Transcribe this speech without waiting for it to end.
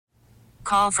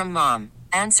Call from mom.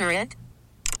 Answer it.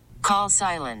 Call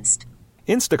silenced.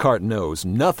 Instacart knows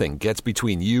nothing gets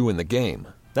between you and the game.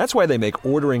 That's why they make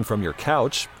ordering from your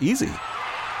couch easy.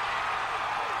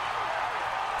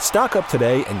 Stock up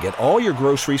today and get all your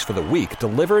groceries for the week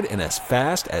delivered in as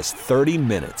fast as 30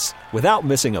 minutes without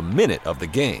missing a minute of the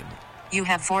game. You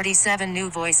have 47 new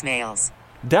voicemails.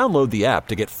 Download the app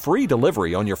to get free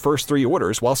delivery on your first 3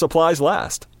 orders while supplies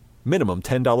last. Minimum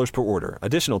 $10 per order.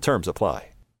 Additional terms apply.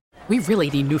 We really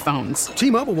need new phones.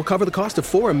 T-Mobile will cover the cost of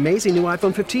 4 amazing new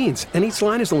iPhone 15s, and each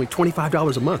line is only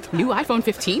 $25 a month. New iPhone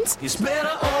 15s? It's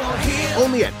better over here.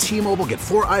 Only at T-Mobile, get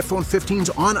 4 iPhone 15s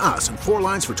on us and 4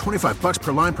 lines for $25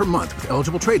 per line per month with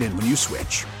eligible trade-in when you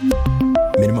switch.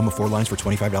 Minimum of 4 lines for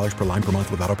 $25 per line per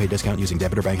month with autopay discount using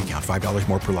debit or bank account. $5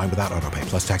 more per line without autopay,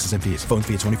 plus taxes and fees. Phone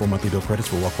fee at 24 monthly bill credits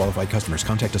for well-qualified customers.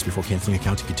 Contact us before canceling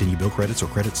account to continue bill credits or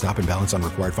credit stop and balance on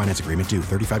required finance agreement due.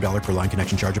 $35 per line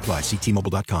connection charge applies. See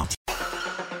T-Mobile.com.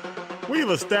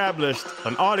 We've established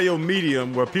an audio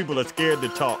medium where people are scared to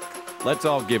talk. Let's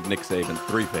all give Nick Saban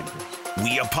 3 fingers.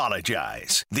 We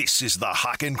apologize. This is the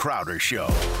Hawk and Crowder Show.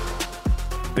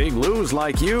 Big Lou's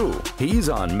like you. He's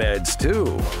on meds,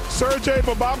 too. Sergey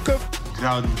Bababka.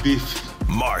 Ground beef.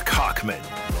 Mark Hockman.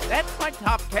 That's my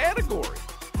top category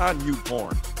on you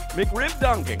porn. McRib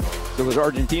dunking. So was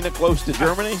Argentina close to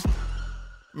Germany?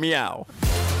 Meow.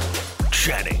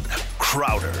 Channing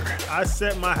Crowder. I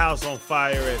set my house on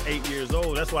fire at 8 years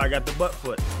old. That's why I got the butt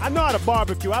foot. I know how to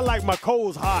barbecue. I like my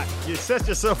coals hot. You set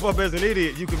yourself up as an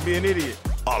idiot, you can be an idiot.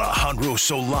 Alejandro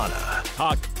Solana.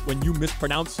 Hawk, when you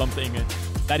mispronounce something,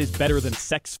 that is better than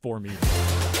sex for me.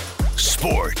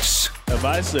 Sports. If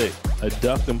I say a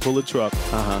duck and pull a truck,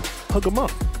 hook 'em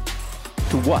up.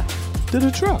 To what? To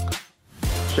the truck.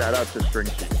 Shout out to String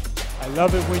Cheese. I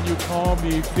love it when you call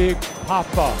me Big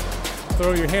Papa.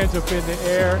 Throw your hands up in the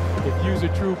air if you's a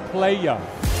true player.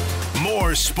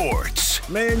 More sports.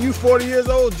 Man, you 40 years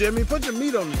old, Jimmy. Put your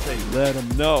meat on the table. Let them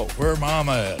know. Where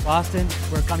mama at? Boston,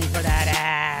 we're coming for that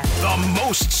ass. The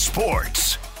most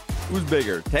sports. Who's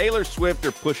bigger, Taylor Swift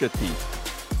or Pusha T?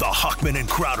 The Hockman and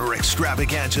Crowder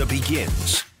extravaganza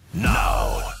begins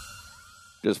now.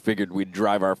 Just figured we'd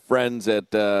drive our friends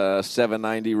at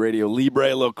 790 Radio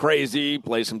Libre a little crazy,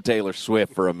 play some Taylor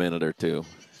Swift for a minute or two.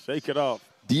 Shake it off.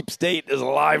 Deep State is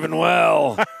alive and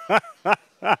well.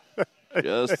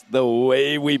 Just the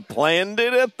way we planned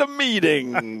it at the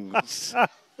meetings.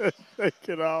 Take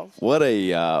it off. What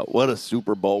a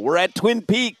Super Bowl. We're at Twin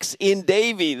Peaks in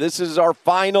Davie. This is our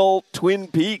final Twin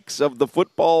Peaks of the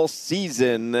football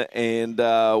season, and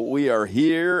we are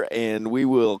here, and we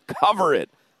will cover it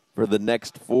for the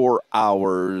next 4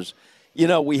 hours. You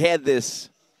know, we had this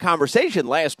conversation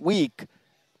last week,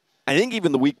 I think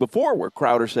even the week before, where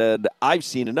Crowder said, I've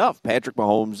seen enough. Patrick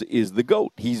Mahomes is the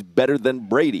GOAT. He's better than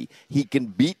Brady. He can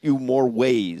beat you more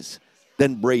ways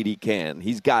than Brady can.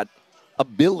 He's got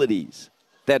abilities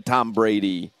that Tom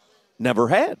Brady never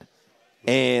had.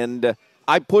 And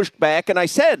I pushed back and I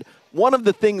said, one of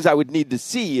the things I would need to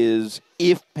see is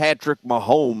if Patrick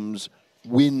Mahomes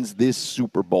wins this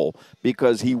Super Bowl,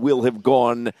 because he will have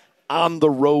gone on the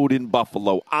road in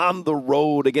Buffalo, on the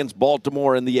road against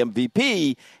Baltimore in the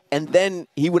MVP, and then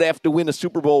he would have to win a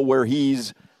Super Bowl where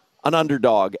he's an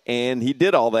underdog. And he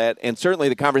did all that, and certainly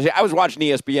the conversation. I was watching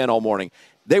ESPN all morning.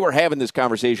 They were having this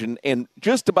conversation, and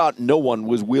just about no one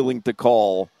was willing to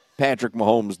call Patrick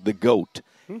Mahomes the GOAT.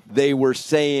 They were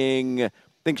saying, I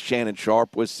think Shannon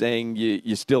Sharp was saying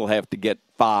you still have to get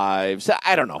 5. So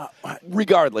I don't know.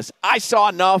 Regardless, I saw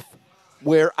enough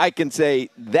where I can say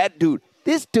that dude,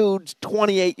 this dude's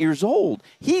 28 years old.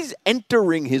 He's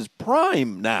entering his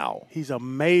prime now. He's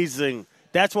amazing.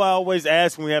 That's why I always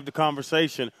ask when we have the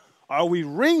conversation, are we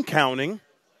ring counting?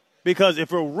 Because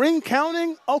if we're ring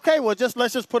counting, okay, well,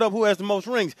 let's just put up who has the most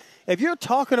rings. If you're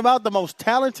talking about the most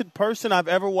talented person I've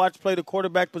ever watched play the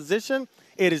quarterback position,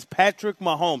 it is Patrick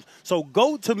Mahomes. So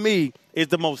GOAT to me is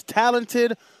the most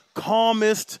talented,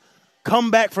 calmest,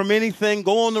 come back from anything,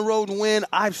 go on the road and win.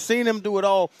 I've seen him do it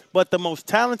all. But the most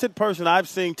talented person I've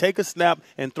seen take a snap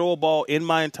and throw a ball in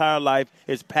my entire life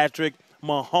is Patrick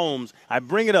Mahomes. I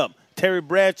bring it up. Terry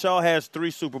Bradshaw has 3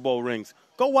 Super Bowl rings.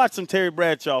 Go watch some Terry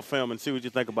Bradshaw film and see what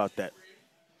you think about that.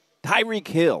 Tyreek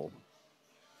Hill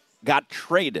got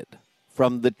traded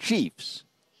from the Chiefs,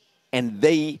 and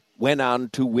they went on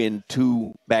to win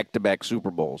 2 back-to-back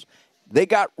Super Bowls. They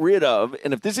got rid of,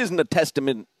 and if this isn't a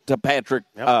testament to Patrick,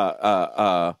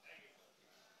 the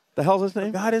hell's his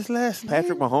name? Got his last name.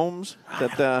 Patrick Mahomes.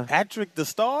 That Patrick the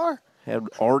Star? Had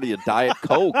already a Diet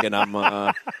Coke, and I'm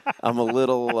a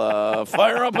little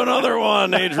fire up another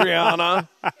one, Adriana.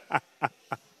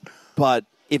 But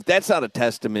if that's not a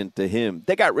testament to him,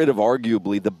 they got rid of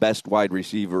arguably the best wide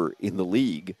receiver in the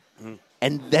league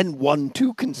and then won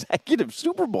 2 consecutive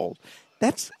Super Bowls.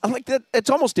 That's like that. It's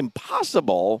almost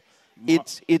impossible.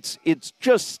 It's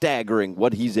just staggering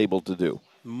what he's able to do.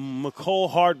 McCole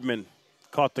Hardman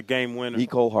caught the game winner.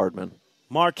 Nicole Hardman.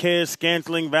 Marquez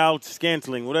Val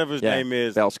Scantling, whatever his name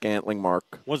is. Val Scantling,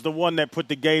 Mark. Was the one that put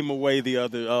the game away the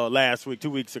other last week, 2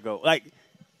 weeks ago. Like,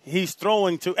 he's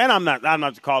throwing to, and I'm not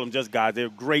to call them just guys. They're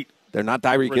great. They're not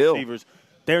Tyreek Hill. Receivers.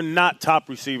 They're not top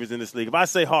receivers in this league. If I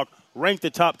say, Hawk, rank the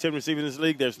top 10 receivers in this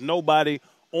league, there's nobody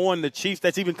on the Chiefs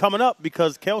that's even coming up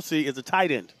because Kelsey is a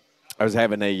tight end. I was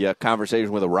having a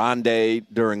conversation with Oronde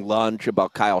during lunch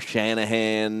about Kyle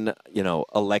Shanahan,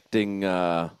 electing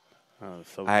so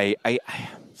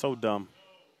dumb.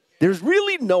 There's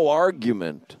really no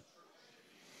argument.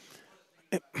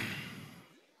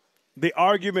 The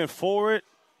argument for it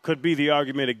could be the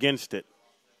argument against it.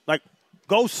 Like,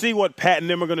 go see what Pat and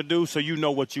them are going to do so you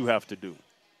know what you have to do.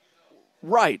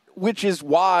 Right, which is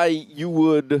why you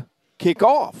would kick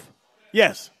off.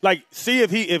 Yes, like see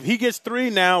if he gets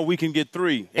 3 now, we can get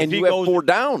 3. And you have 4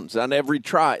 downs on every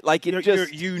try. Like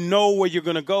you know where you're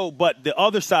going to go. But the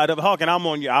other side of it, Hawk, and I'm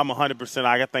on you. I'm 100%.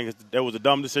 I think there was a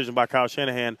dumb decision by Kyle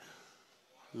Shanahan.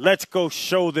 Let's go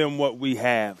show them what we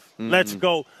have. Mm-hmm.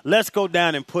 Let's go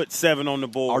down and put 7 on the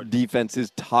board. Our defense is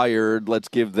tired. Let's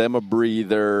give them a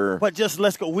breather. But just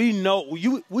let's go. We know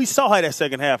we saw how that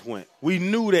second half went. We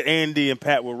knew that Andy and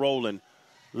Pat were rolling.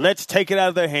 Let's take it out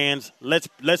of their hands. Let's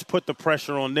put the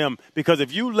pressure on them. Because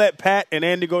if you let Pat and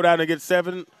Andy go down and get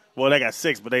 7, well, they got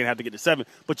 6, but they didn't have to get to 7.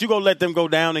 But you go let them go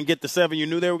down and get the 7 you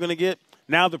knew they were going to get,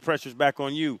 now the pressure's back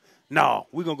on you. No,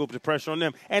 we're going to go put the pressure on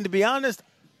them. And to be honest,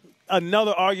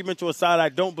 another argument to a side I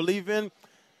don't believe in,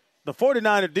 the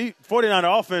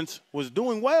 49er offense was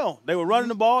doing well. They were running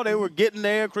the ball. They were getting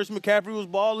there. Christian McCaffrey was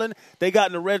balling. They got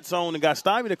in the red zone and got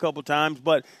stymied a couple times,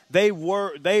 but they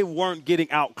weren't getting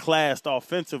outclassed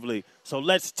offensively. So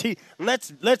let's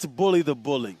bully the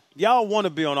bully. Y'all want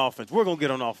to be on offense. We're going to get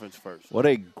on offense first. What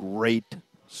a great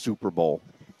Super Bowl.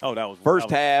 Oh, that was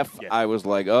first half. Yeah. I was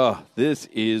like, "Oh, this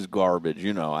is garbage."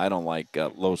 I don't like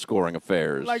low-scoring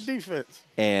affairs. I like defense.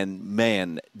 And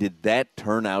man, did that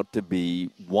turn out to be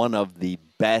one of the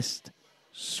best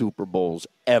Super Bowls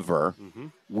ever? Mm-hmm.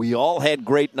 We all had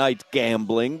great nights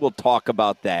gambling. We'll talk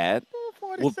about that.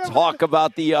 We'll talk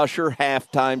about the Usher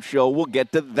halftime show. We'll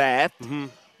get to that. Mm-hmm.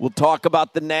 We'll talk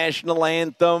about the national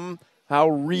anthem. How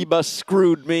Reba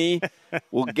screwed me.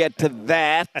 We'll get to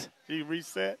that. He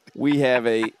reset. We have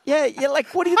like,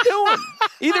 what are you doing?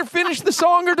 Either finish the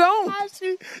song or don't.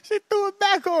 She threw it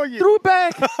back on you. Threw it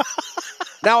back.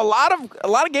 Now, a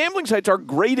lot of gambling sites are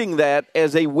grading that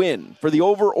as a win for the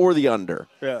over or the under.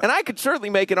 Yeah. And I could certainly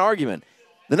make an argument.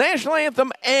 The national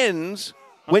anthem ends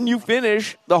when you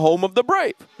finish the home of the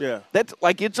brave. Yeah. That's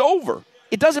like it's over.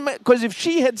 It doesn't matter, because if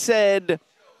she had said,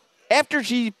 after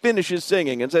she finishes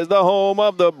singing and says, the home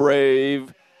of the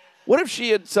brave, what if she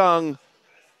had sung,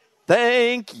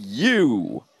 thank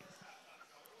you?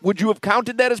 Would you have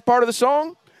counted that as part of the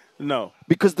song? No.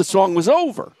 Because the song was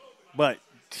over. But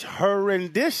her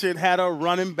rendition had her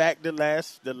running back the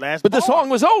last But bar. the song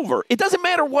was over. It doesn't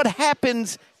matter what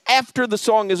happens after the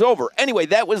song is over. Anyway,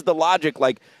 that was the logic.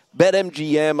 Like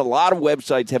BetMGM, a lot of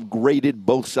websites have graded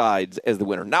both sides as the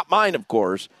winner. Not mine, of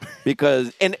course,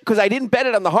 because I didn't bet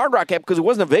it on the Hard Rock app because it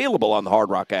wasn't available on the Hard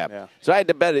Rock app. Yeah. So I had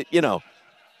to bet it,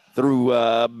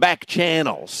 through back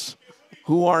channels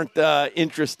who aren't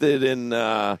interested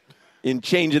in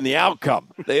changing the outcome.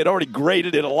 They had already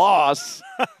graded it a loss.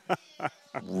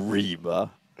 Reba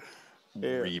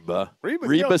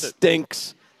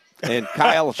stinks, and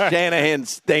Kyle Shanahan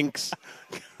stinks.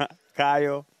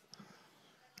 Kyle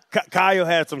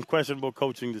had some questionable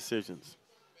coaching decisions.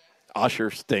 Usher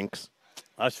stinks.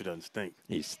 Usher doesn't stink.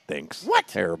 He stinks. What?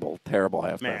 Terrible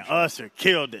halftime. Man, Usher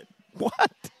killed it.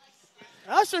 What?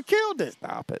 Usher killed it.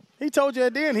 Stop it. He told you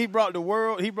at the end he brought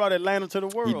Atlanta to the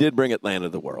world. He did bring Atlanta to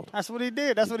the world. That's what he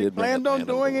did. That's what he planned on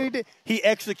doing, and he did. He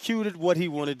executed what he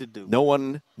wanted to do. No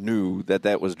one knew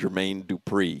that was Jermaine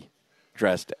Dupri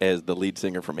dressed as the lead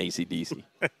singer from AC/DC.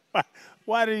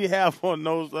 Why did he have on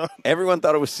those? Everyone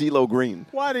thought it was CeeLo Green.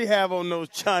 Why did he have on those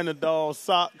China doll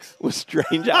socks? It was a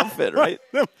strange outfit, right?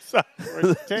 Them socks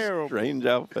were terrible. Strange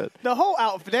outfit. The whole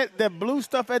outfit, that blue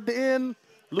stuff at the end.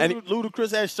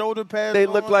 Ludacris had shoulder pads. They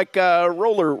look like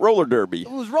roller derby. It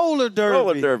was roller derby.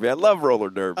 Roller derby. I love roller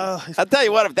derby. I'll tell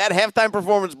you what, if that halftime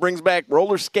performance brings back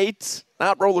roller skates,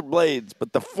 not roller blades,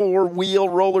 but the 4-wheel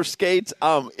roller skates,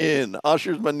 I'm in.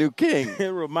 Usher's my new king. It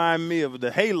reminds me of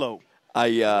the Halo.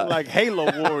 like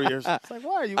Halo Warriors. It's like,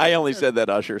 why are you? I only said that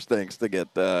Usher stinks to get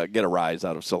a rise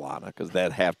out of Solana because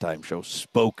that halftime show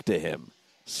spoke to him.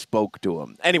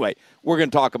 Anyway, we're going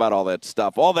to talk about all that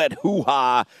stuff, all that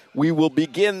hoo-ha. We will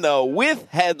begin, though, with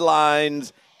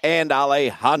headlines and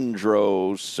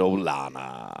Alejandro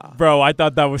Solana. Bro, I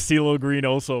thought that was CeeLo Green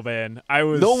also, man. I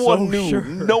was No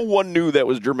one knew that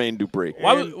was Jermaine Dupri.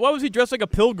 Why was he dressed like a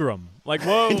pilgrim? Like,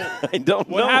 whoa. I don't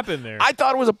know. What happened there? I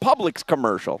thought it was a Publix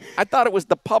commercial. I thought it was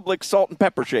the Publix salt and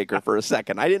pepper shaker for a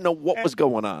second. I didn't know what was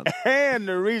going on. And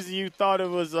the reason you thought it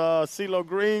was CeeLo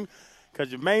Green,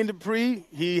 because Jermaine Dupri,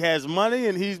 he has money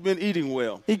and he's been eating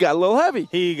well. He got a little heavy.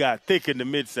 He got thick in the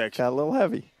midsection. Got a little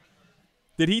heavy.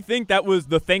 Did he think that was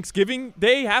the Thanksgiving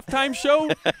Day halftime show?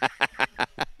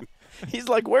 He's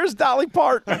like, where's Dolly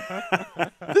Parton?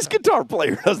 This guitar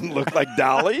player doesn't look like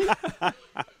Dolly.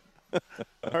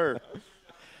 Her.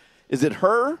 Is it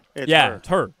her? It's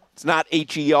her. It's not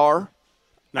H-E-R?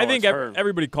 No, I think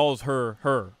everybody calls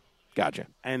her. Gotcha.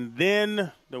 And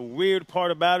then the weird part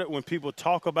about it, when people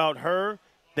talk about her,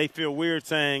 they feel weird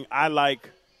saying, I like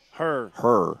her.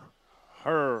 Her.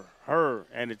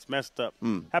 And it's messed up.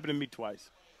 Happened to me twice.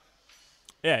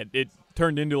 Yeah, it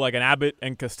turned into like an Abbott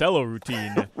and Costello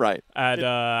routine right.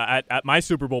 at my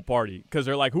Super Bowl party because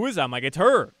they're like, who is that? I'm like, it's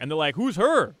her. And they're like, who's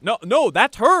her? No,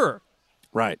 that's her.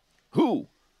 Right. Who?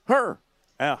 Her.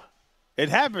 Yeah. It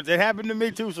happens. It happened to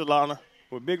me too, Solana,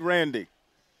 with Big Randy.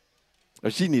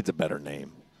 But she needs a better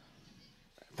name.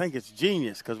 I think it's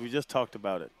genius because we just talked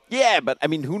about it. Yeah, but, I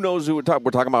mean, who knows who we're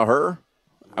talking about her?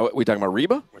 Are we talking about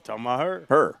Reba? We're talking about her.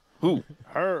 Her. Who?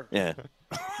 Her. Yeah.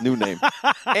 New name.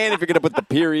 And if you're going to put the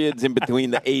periods in between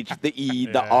the H, the E,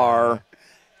 the R,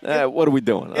 what are we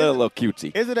doing? A little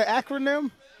cutesy. Is it an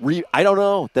acronym? I don't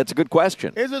know. That's a good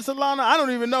question. Is it Solana? I don't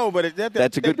even know, but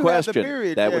that's a good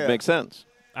question. That would make sense.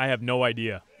 I have no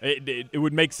idea. It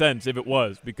would make sense if it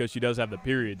was because she does have the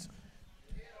periods.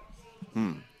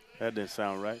 That didn't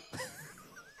sound right.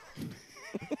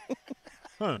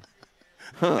 That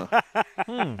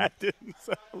didn't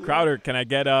sound right. Crowder, can I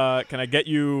get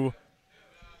you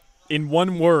in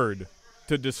one word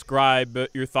to describe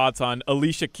your thoughts on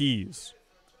Alicia Keys?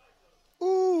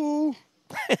 Ooh.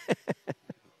 I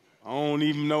don't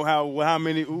even know how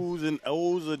many oohs and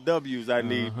O's or W's I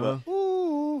need, but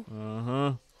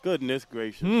ooh. Goodness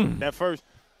gracious. That first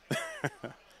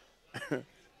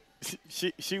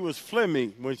she was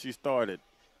Fleming when she started.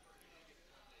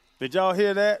 Did y'all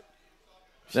hear that?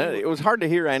 It was hard to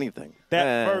hear anything.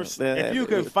 That first, if you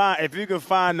can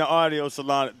find the audio,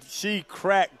 Solana, she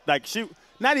cracked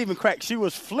not even cracked. She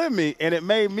was Flemmy, and it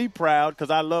made me proud because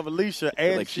I love Alicia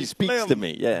and like she speaks to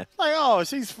me. Yeah, like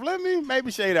she's Flemmy. Maybe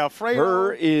she ain't Alfredo.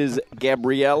 Her is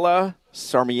Gabriela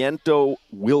Sarmiento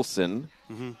Wilson,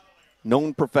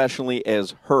 known professionally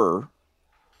as Her.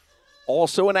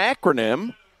 Also an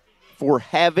acronym for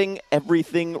having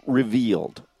everything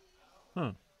revealed.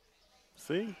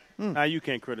 See? Now you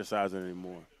can't criticize it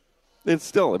anymore.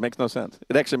 It makes no sense.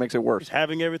 It actually makes it worse. She's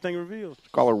having everything revealed.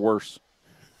 Call her worse.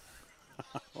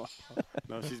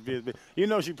 No, she's busy. You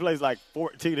know she plays like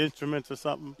 14 instruments or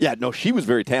something? Yeah, no, she was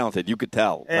very talented. You could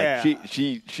tell. Yeah. Like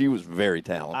she was very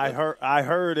talented. I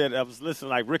heard it. I was listening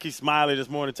like Ricky Smiley this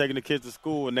morning taking the kids to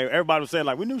school, and everybody was saying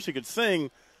like we knew she could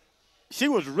sing. She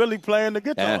was really playing the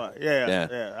guitar. Yeah.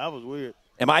 That was weird.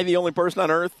 Am I the only person on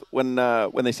earth when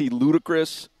they see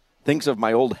Ludacris thinks of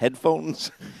my old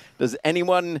headphones? Does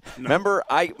anyone remember?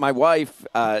 My wife,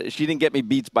 she didn't get me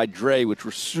Beats by Dre, which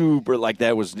were super like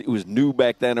that. It was new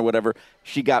back then or whatever.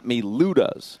 She got me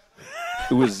Ludas.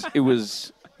 It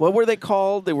was what were they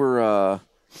called? They were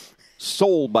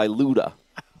Soul by Luda.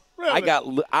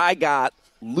 Really? I got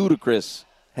Ludacris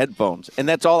headphones, and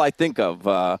that's all I think of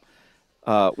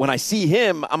when I see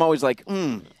him. I'm always like,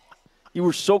 you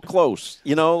were so close,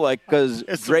 because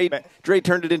Dre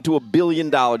turned it into $1 billion.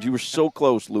 You were so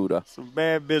close, Luda. Some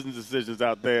bad business decisions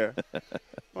out there.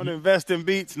 Want to invest in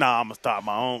Beats? Nah, I'm going to start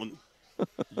my own.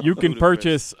 You can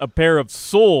purchase a pair of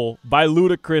Soul by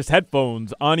Ludacris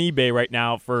headphones on eBay right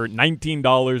now for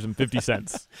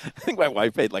 $19.50. I think my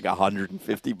wife paid like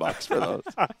 $150 for those.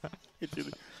 Get you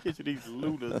these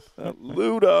Ludas.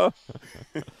 Luda.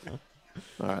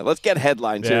 All right, let's get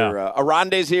headlines here.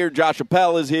 Oronde's here. Josh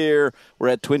Appel is here. We're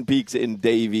at Twin Peaks in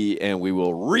Davie, and we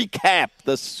will recap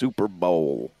the Super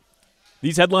Bowl.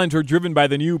 These headlines are driven by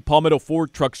the new Palmetto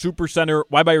Ford Truck Supercenter.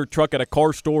 Why buy your truck at a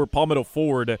car store? Palmetto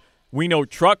Ford. We know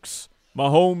trucks.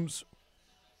 Mahomes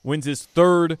wins his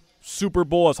third Super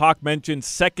Bowl, as Hawk mentioned,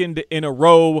 second in a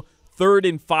row, third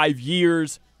in 5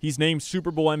 years. He's named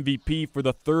Super Bowl MVP for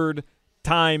the third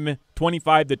time,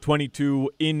 25-22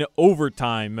 in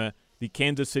overtime. The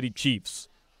Kansas City Chiefs.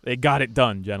 They got it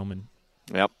done, gentlemen.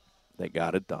 Yep, they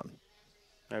got it done.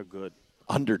 They're good.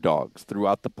 Underdogs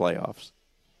throughout the playoffs.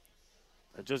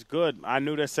 They're just good. I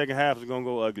knew that second half was going to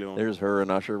go ugly on them. There's her and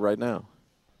Usher right now.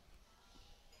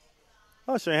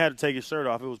 Usher had to take his shirt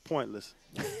off. It was pointless.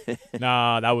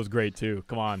 Nah, that was great too.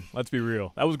 Come on, let's be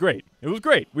real. That was great. It was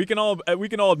great. We can all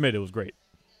admit it was great.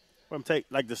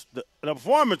 The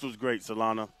performance was great,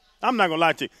 Solana. I'm not gonna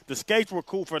lie to you. The skates were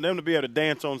cool for them to be able to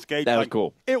dance on skates. That was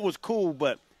cool. It was cool,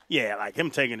 but yeah, like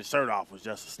him taking his shirt off was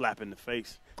just a slap in the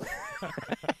face.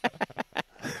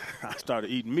 I started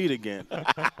eating meat again.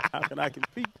 How can I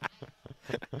compete?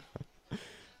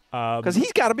 Because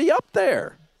he's got to be up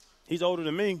there. He's older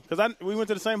than me because we went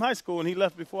to the same high school and he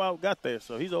left before I got there,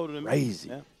 so he's older than Crazy.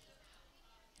 me. Yeah.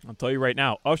 I'll tell you right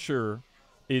now, Usher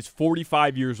is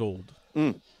 45 years old.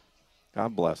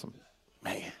 God bless him.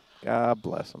 Man, God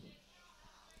bless him.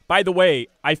 By the way,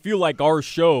 I feel like our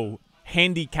show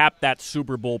handicapped that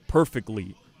Super Bowl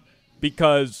perfectly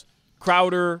because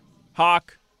Crowder,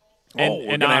 Hawk, and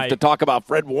we're going to have to talk about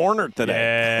Fred Warner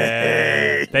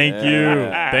today. Yeah.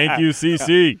 Thank you,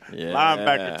 CC. Yeah.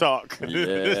 Linebacker talk.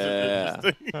 Yeah.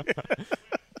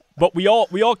 But we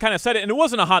all kind of said it, and it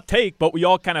wasn't a hot take, but we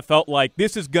all kind of felt like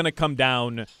this is going to come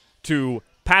down to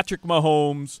Patrick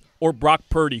Mahomes or Brock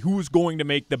Purdy, who's going to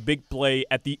make the big play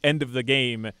at the end of the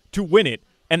game to win it.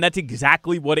 And that's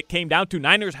exactly what it came down to.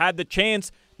 Niners had the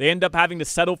chance. They end up having to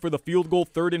settle for the field goal,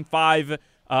 3rd and 5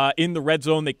 in the red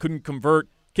zone. They couldn't convert.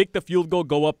 Kick the field goal,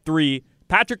 go up 3.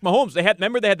 Patrick Mahomes, they had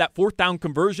that 4th down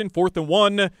conversion, 4th and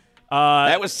 1.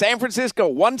 That was San Francisco.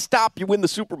 One stop, you win the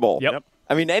Super Bowl. Yep.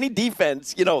 I mean, any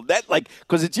defense,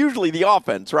 because it's usually the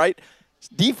offense, right?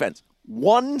 Defense.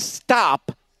 One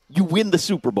stop, you win the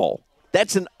Super Bowl.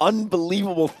 That's an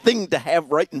unbelievable thing to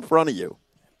have right in front of you.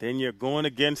 Then you're going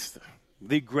against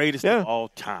the greatest of all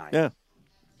time. Yeah.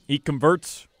 He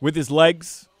converts with his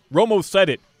legs. Romo said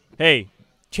it. Hey,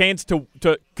 chance to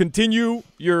continue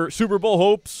your Super Bowl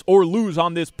hopes or lose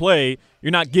on this play.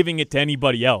 You're not giving it to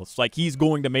anybody else. Like, he's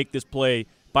going to make this play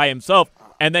by himself.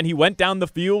 And then he went down the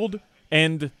field,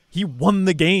 and he won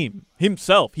the game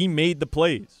himself. He made the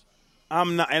plays. I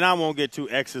won't get too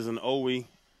X's and O's,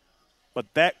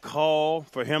 but that call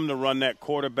for him to run that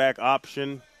quarterback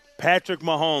option, Patrick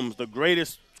Mahomes, the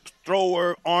greatest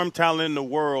thrower, arm talent in the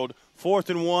world, 4th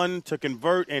and 1 to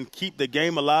convert and keep the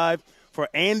game alive, for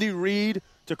Andy Reid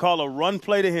to call a run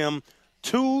play to him,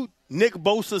 to Nick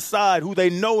Bosa's side, who they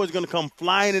know is going to come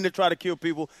flying in to try to kill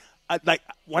people.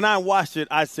 When I watched it,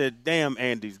 I said, damn,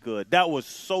 Andy's good. That was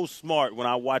so smart when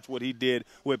I watched what he did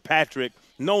with Patrick,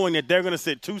 knowing that they're going to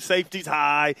sit 2 safeties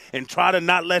high and try to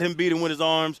not let him beat him with his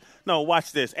arms. No,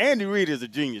 watch this. Andy Reid is a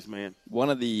genius, man. One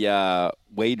of the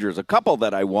wagers, a couple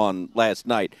that I won last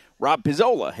night, Rob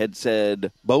Pizzola had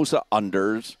said Bosa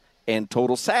unders and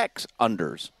total sacks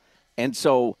unders. And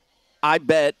so I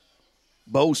bet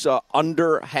Bosa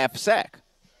under half sack.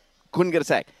 Couldn't get a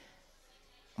sack.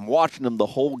 I'm watching him the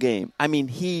whole game. I mean,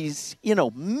 he's,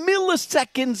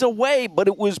 milliseconds away, but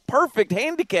it was perfect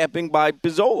handicapping by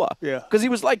Pizzola. Yeah. Because he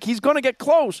was like, he's going to get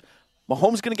close.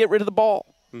 Mahomes going to get rid of the ball.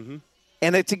 Mm-hmm.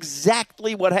 And it's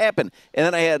exactly what happened. And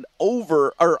then I had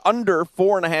under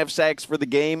 4.5 sacks for the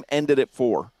game, ended at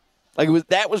 4.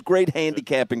 That was great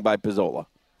handicapping by Pizzola.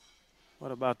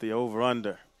 What about the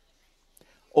over-under?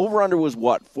 Over-under was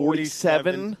what,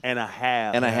 47? and a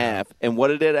half. And a half. And what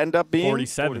did it end up being?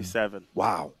 47.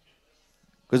 Wow.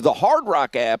 Because the Hard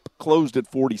Rock app closed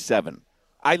at 47.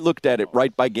 I looked at it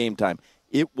right by game time.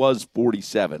 It was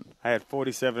 47. I had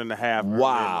 47 and a half.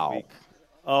 Wow. In the week.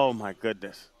 Oh, my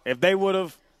goodness. If they would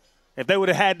have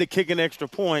had to kick an extra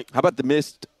point. How about the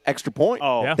missed extra point?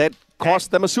 Oh. Yeah. That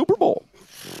cost them a Super Bowl.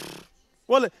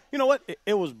 Well, you know what?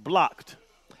 It was blocked.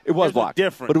 It was blocked.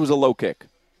 Different. But it was a low kick.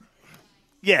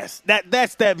 Yes,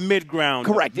 that's that mid-ground.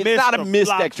 Correct. It's not a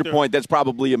missed extra point. That's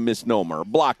probably a misnomer. A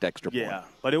blocked extra point. Yeah,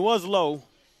 but it was low.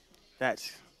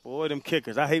 Boy, them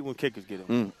kickers. I hate when kickers get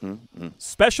in.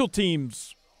 Special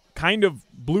teams kind of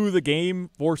blew the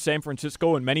game for San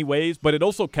Francisco in many ways, but it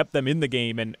also kept them in the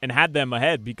game and had them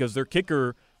ahead because their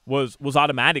kicker was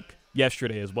automatic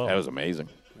yesterday as well. That was amazing.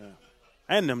 Yeah.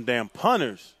 And them damn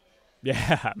punters.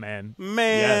 Yeah, man.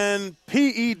 Man,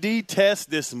 yes. PED test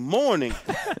this morning.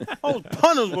 Those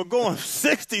punters were going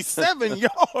 67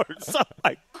 yards. Oh,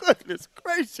 my goodness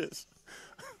gracious.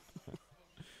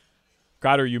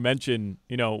 Crowder, you mentioned,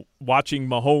 watching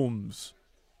Mahomes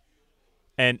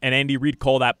and Andy Reid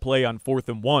call that play on 4th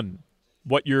and 1.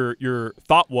 What your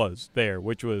thought was there,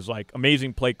 which was like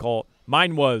amazing play call.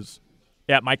 Mine was,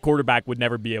 my quarterback would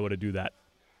never be able to do that.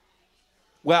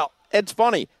 Well, it's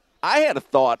funny. I had a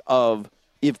thought of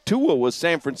if Tua was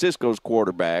San Francisco's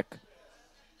quarterback,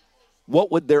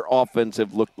 what would their offense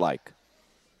have looked like?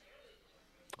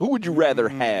 Who would you rather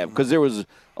have? Because there was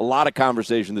a lot of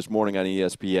conversation this morning on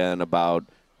ESPN about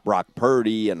Brock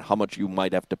Purdy and how much you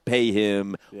might have to pay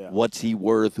him. Yeah. What's he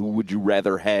worth? Who would you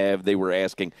rather have? They were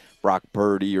asking Brock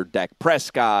Purdy or Dak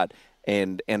Prescott.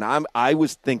 And I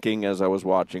was thinking as I was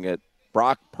watching it,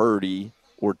 Brock Purdy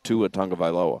or Tua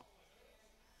Tagovailoa.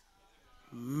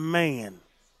 Man,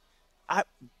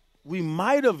 we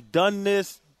might have done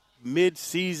this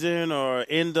mid-season or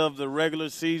end of the regular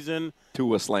season.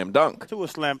 To a slam dunk. To a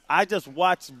slam. I just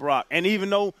watched Brock. And even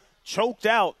though choked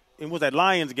out in was that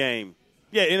Lions game.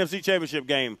 Yeah, NFC Championship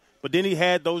game. But then he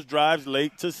had those drives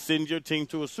late to send your team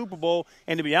to a Super Bowl.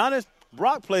 And to be honest,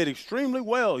 Brock played extremely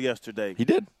well yesterday. He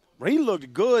did. He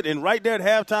looked good. And right there at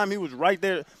halftime, he was right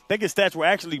there. I think his stats were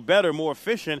actually better, more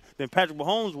efficient than Patrick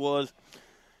Mahomes was.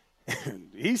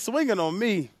 He's swinging on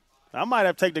me. I might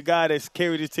have to take the guy that's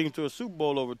carried his team to a Super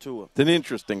Bowl over to him. It's an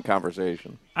interesting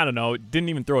conversation. I don't know. Didn't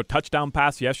even throw a touchdown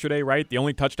pass yesterday, right? The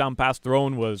only touchdown pass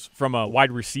thrown was from a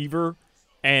wide receiver.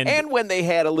 And when they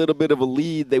had a little bit of a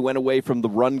lead, they went away from the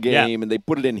run game, and they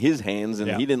put it in his hands, and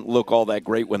he didn't look all that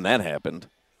great when that happened.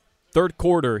 Third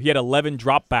quarter, he had 11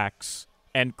 dropbacks,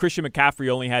 and Christian McCaffrey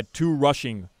only had 2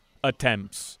 rushing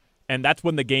attempts. And that's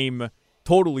when the game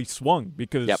totally swung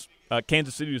because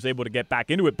Kansas City was able to get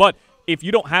back into it. But if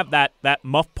you don't have that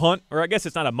muff punt, or I guess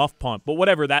it's not a muff punt, but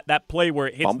whatever, that play where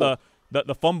it hits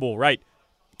the fumble, right,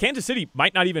 Kansas City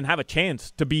might not even have a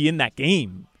chance to be in that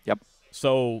game. Yep.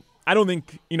 So I don't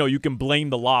think you can blame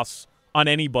the loss on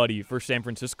anybody for San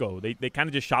Francisco. They kind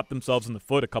of just shot themselves in the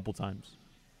foot a couple times.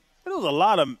 It was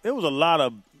a lot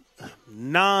of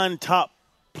non-top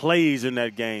plays in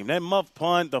that game. That muff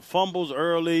punt, the fumbles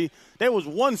early. There was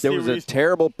one series. There was a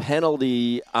terrible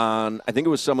penalty on, I think it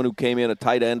was someone who came in, a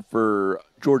tight end for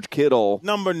George Kittle.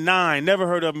 Number 9. Never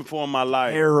heard of him before in my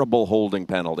life. Terrible holding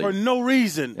penalty. For no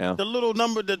reason. Yeah. The little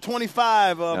number, the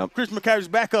 25, Chris McCaffrey's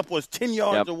backup was 10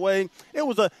 yards away. There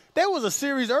was a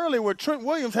series early where Trent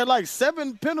Williams had like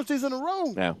 7 penalties in a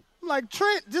row. Yeah. I'm like,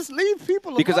 Trent, just leave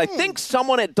people alone. Because I think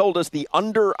someone had told us the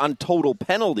under on total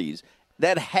penalties,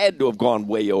 that had to have gone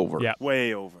way over. Yeah.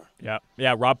 Way over.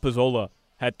 Yeah, Rob Pizzola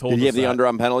had told us Did he have that. the under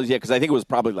on penalties? Yeah, because I think it was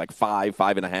probably like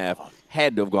 5.5.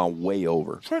 Had to have gone way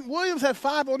over. Trent Williams had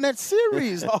 5 on that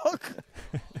series, Hawk.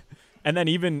 And then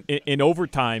even in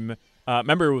overtime,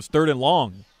 remember it was 3rd and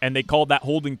long, and they called that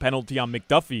holding penalty on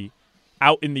McDuffie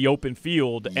out in the open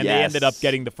field, and they ended up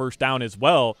getting the first down as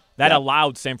well. That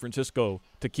allowed San Francisco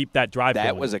to keep that drive going.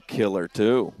 That was a killer,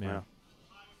 too. Yeah.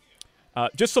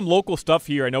 Just some local stuff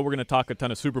here. I know we're going to talk a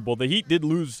ton of Super Bowl. The Heat did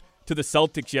lose to the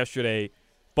Celtics yesterday,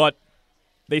 but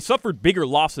they suffered bigger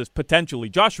losses potentially.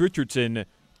 Josh Richardson,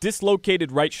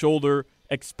 dislocated right shoulder,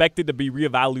 expected to be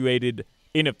reevaluated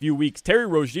in a few weeks. Terry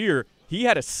Rozier, he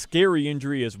had a scary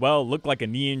injury as well. Looked like a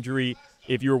knee injury.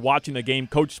 If you were watching the game,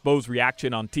 Coach Spo's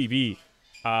reaction on TV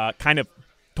kind of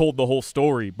told the whole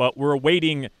story. But we're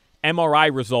awaiting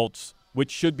MRI results, which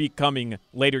should be coming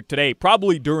later today,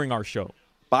 probably during our show.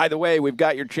 By the way, we've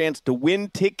got your chance to win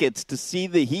tickets to see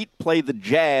the Heat play the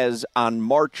Jazz on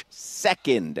March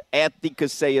 2nd at the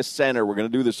Kaseya Center. We're going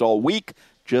to do this all week.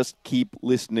 Just keep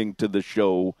listening to the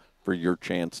show for your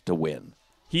chance to win.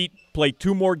 Heat play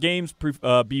 2 more games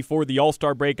before the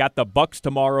All-Star break, at the Bucks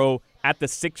tomorrow, at the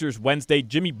Sixers Wednesday.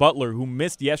 Jimmy Butler, who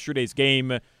missed yesterday's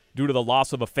game due to the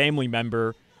loss of a family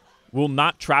member, will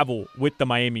not travel with the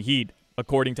Miami Heat,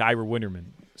 according to Ira Winterman.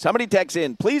 Somebody texts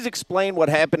in, please explain what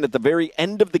happened at the very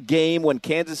end of the game when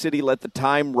Kansas City let the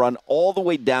time run all the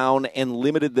way down and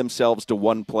limited themselves to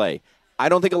 1 play. I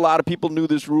don't think a lot of people knew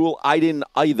this rule. I didn't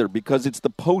either, because it's the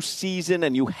postseason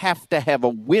and you have to have a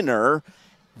winner.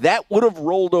 That would have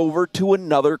rolled over to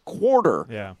another quarter.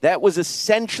 Yeah. That was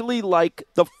essentially like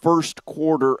the first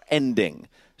quarter ending.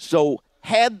 So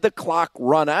had the clock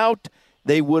run out,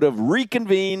 they would have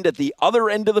reconvened at the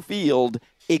other end of the field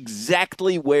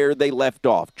exactly where they left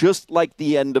off, just like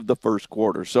the end of the first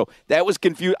quarter. So that was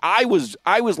confused. I was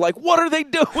like, what are they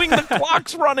doing? The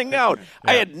clock's running out.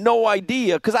 Yeah. I had no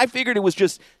idea, because I figured it was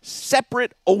just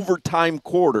separate overtime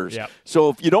quarters. Yeah. So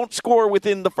if you don't score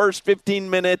within the first 15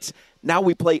 minutes, now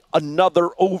we play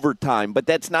another overtime. But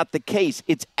that's not the case.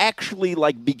 It's actually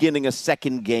like beginning a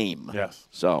second game. Yes.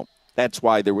 So that's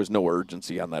why there was no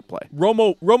urgency on that play.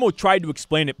 Romo tried to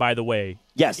explain it, by the way.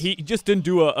 Yes. He just didn't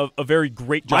do a very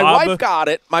great job. My wife got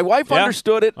it. My wife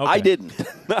understood it. Okay. I didn't.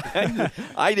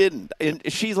 I didn't. And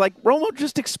she's like, Romo,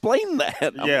 just explain that.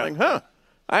 I'm like, huh.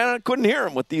 I couldn't hear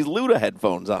him with these Luda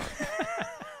headphones on.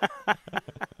 All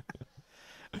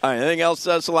right, anything else,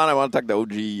 Solana? I want to talk to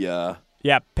OG.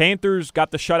 Yeah, Panthers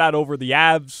got the shutout over the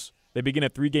Avs. They begin a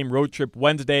 3-game road trip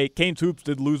Wednesday. Canes Hoops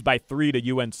did lose by 3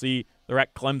 to UNC. They're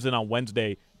at Clemson on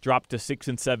Wednesday, dropped to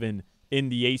 6-7 in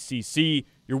the ACC.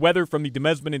 Your weather from the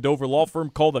Demesman and Dover Law Firm.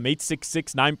 Call them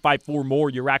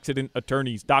 866-954-MORE,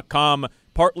 youraccidentattorneys.com.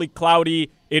 Partly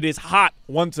cloudy. It is hot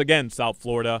once again, South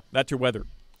Florida. That's your weather.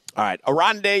 All right,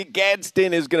 Oronde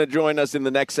Gadsden is going to join us in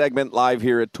the next segment live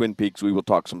here at Twin Peaks. We will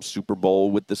talk some Super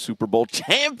Bowl with the Super Bowl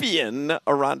champion,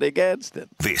 Oronde Gadsden.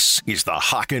 This is the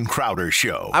Hawk and Crowder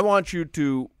Show. I want you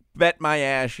to bet my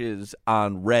ashes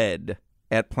on red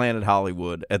at Planet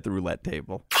Hollywood at the roulette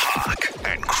table. Hawk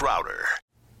and Crowder.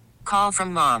 Call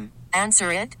from mom.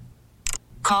 Answer it.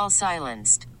 Call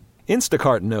silenced.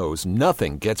 Instacart knows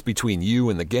nothing gets between you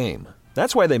and the game.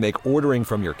 That's why they make ordering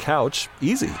from your couch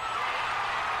easy.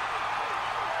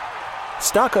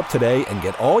 Stock up today and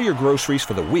get all your groceries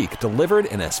for the week delivered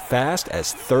in as fast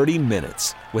as 30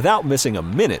 minutes without missing a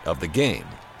minute of the game.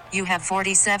 You have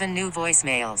 47 new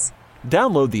voicemails.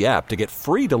 Download the app to get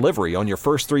free delivery on your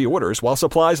first 3 orders while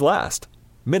supplies last.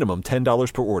 Minimum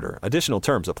 $10 per order. Additional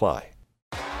terms apply.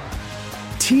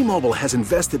 T-Mobile has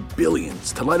invested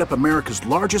billions to light up America's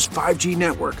largest 5G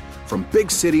network, from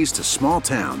big cities to small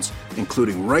towns,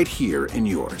 including right here in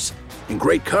yours. And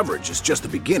great coverage is just the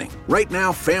beginning. Right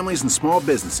now, families and small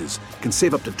businesses can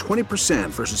save up to 20%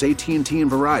 versus AT&T and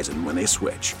Verizon when they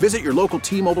switch. Visit your local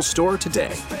T-Mobile store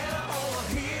today.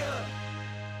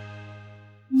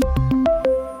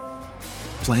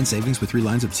 Plan savings with 3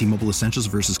 lines of T-Mobile Essentials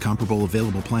versus comparable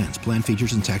available plans. Plan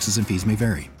features and taxes and fees may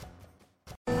vary.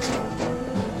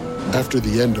 After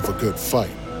the end of a good fight,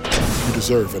 you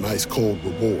deserve an ice-cold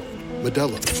reward.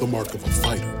 Modelo is the mark of a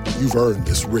fighter. You've earned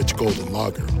this rich golden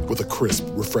lager with a crisp,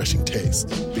 refreshing taste.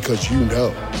 Because you know,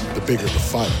 the bigger the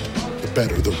fight, the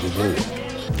better the reward.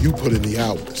 You put in the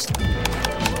hours,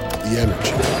 the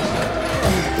energy,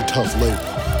 the tough labor.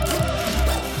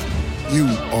 You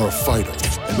are a fighter,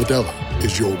 and Modelo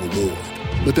is your reward.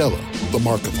 Modelo, the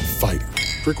mark of a fighter.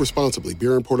 Drink responsibly.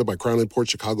 Beer imported by Crown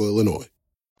Imports, Chicago, Illinois.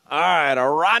 All right,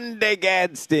 Oronde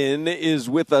Gadsden is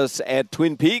with us at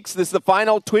Twin Peaks. This is the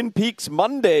final Twin Peaks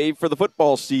Monday for the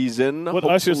football season. What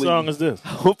Usher song is this?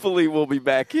 Hopefully we'll be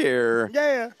back here.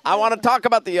 Yeah. I want to talk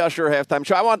about the Usher halftime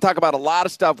show. I want to talk about a lot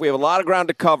of stuff. We have a lot of ground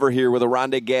to cover here with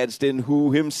Oronde Gadsden,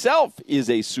 who himself is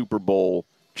a Super Bowl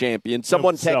champion.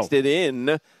 Someone texted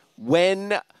in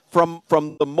from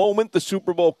the moment the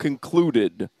Super Bowl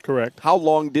concluded. Correct. How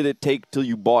long did it take till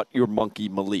you bought your monkey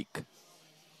Malik?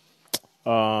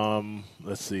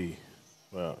 Let's see.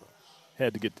 Well,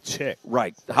 had to get the check.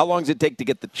 Right. How long does it take to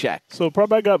get the check? So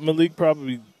I got Malik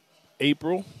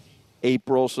April.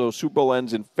 So Super Bowl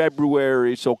ends in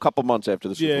February, so a couple months after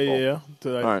the Super Bowl. Yeah.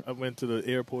 So All right. I went to the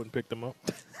airport and picked him up.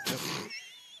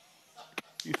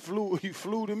 You flew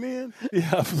them in?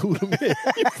 Yeah, I flew them in.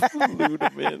 You flew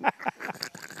them in.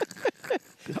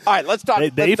 All right, let's talk.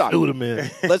 They flew them in.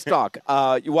 Let's talk.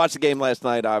 You watched the game last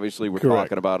night. Obviously, we're Correct.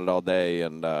 talking about it all day,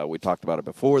 and we talked about it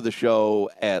before the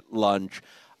show at lunch.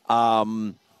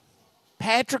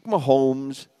 Patrick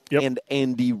Mahomes and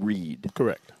Andy Reid.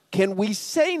 Correct. Can we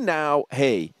say now,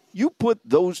 hey, you put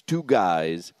those two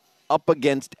guys up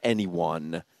against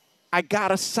anyone, I got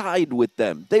to side with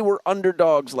them. They were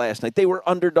underdogs last night. They were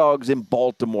underdogs in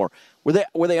Baltimore. Were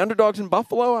they underdogs in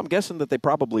Buffalo? I'm guessing that they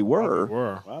probably were.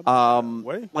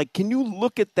 Can you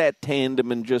look at that tandem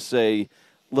and just say,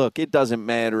 look, it doesn't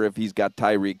matter if he's got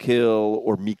Tyreek Hill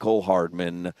or Mecole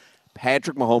Hardman.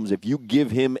 Patrick Mahomes, if you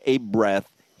give him a breath,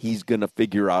 he's going to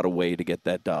figure out a way to get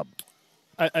that dub.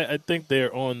 I think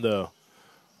they're on the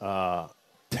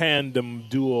tandem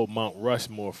duo Mount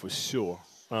Rushmore for sure.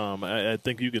 I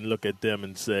think you can look at them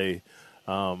and say,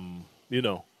 we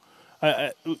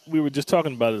were just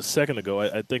talking about it a second ago.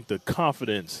 I think the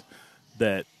confidence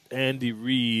that Andy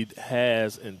Reid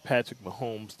has in Patrick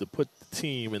Mahomes to put the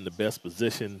team in the best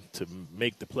position to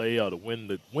make the play or to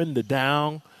win the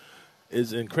down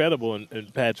is incredible.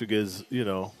 And Patrick is,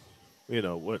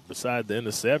 what beside the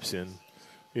interception,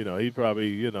 he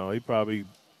probably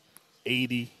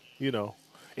 80%.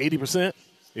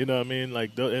 You know what I mean?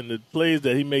 And the plays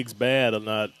that he makes bad are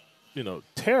not,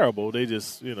 terrible. They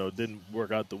just, didn't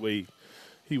work out the way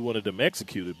he wanted them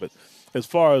executed. But as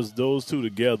far as those two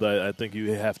together, I think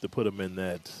you have to put them in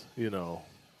that,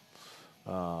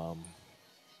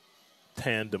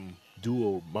 tandem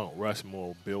duo Mount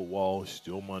Rushmore, Bill Walsh,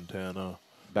 Joe Montana.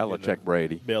 Belichick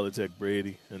Brady,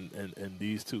 and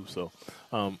these two. So,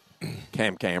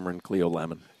 Cam Cameron, Cleo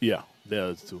Lemon. Yeah,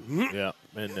 those two. Yeah,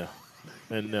 and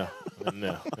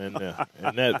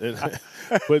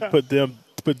put them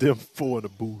four in the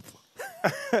booth.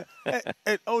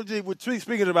 And OG,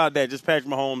 speaking about that, just Patrick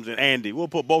Mahomes and Andy, we'll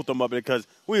put both of them up there because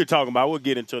we'll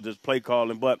get into this play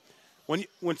calling. But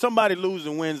when somebody loses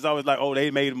and wins, it's always like, oh,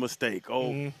 they made a mistake.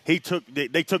 Oh, they took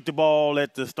the ball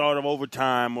at the start of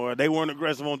overtime, or they weren't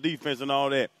aggressive on defense and all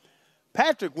that.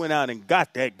 Patrick went out and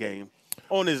got that game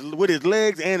with his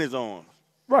legs and his arms.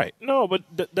 Right. No, but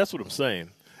that's what I'm saying.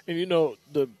 And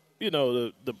the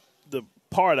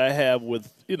part I have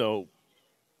with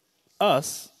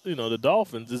us, the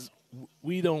Dolphins, is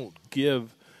we don't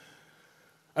give.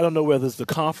 I don't know whether it's the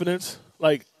confidence,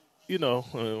 like. I'm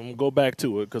going to go back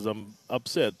to it because I'm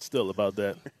upset still about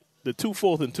that. The 2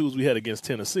 4th and 2s we had against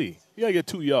Tennessee, you got to get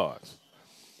 2 yards.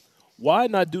 Why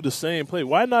not do the same play?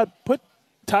 Why not put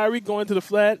Tyreek going to the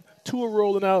flat, Tua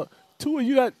rolling out? Tua,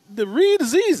 you got the read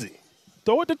is easy.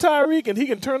 Throw it to Tyreek and he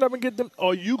can turn up and get them,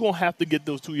 or you going to have to get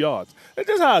those 2 yards. That's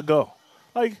just how it go.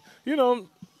 Like,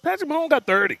 Patrick Mahomes got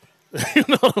 30. You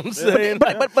know what I'm saying?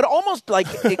 But almost like,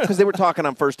 because they were talking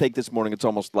on First Take this morning, it's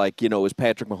almost like, is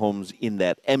Patrick Mahomes in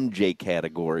that MJ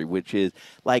category, which is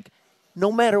like,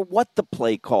 no matter what the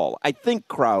play call, I think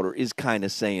Crowder is kind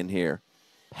of saying here,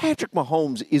 Patrick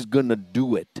Mahomes is going to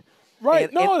do it. Right.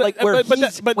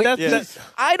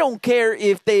 I don't care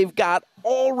if they've got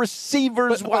all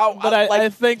receivers. I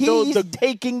think he's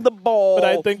taking the ball. But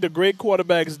I think the great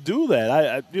quarterbacks do that.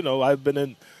 I've been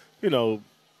in,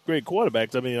 great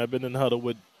quarterbacks. I mean, I've been in the huddle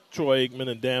with Troy Aikman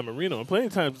and Dan Marino, and plenty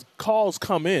of times calls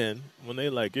come in when they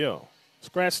like,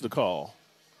 scratch the call.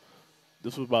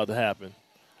 This was about to happen.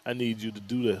 I need you to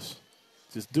do this.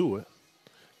 Just do it,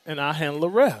 and I'll handle the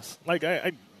rest. Like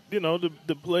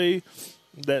the play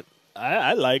that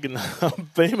I like and I'm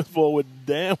famous for with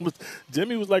Dan was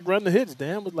Jimmy was like run the hitch.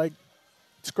 Dan was like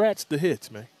scratch the hitch,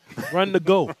 man. Run the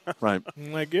go. Right.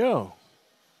 I'm like,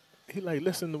 he like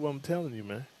listen to what I'm telling you,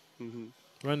 man. Mm-hmm.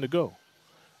 Run the go.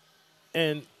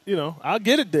 And, I'll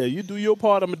get it there. You do your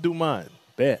part, I'm going to do mine.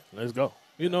 Bet. Let's go.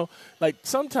 Like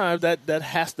sometimes that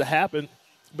has to happen,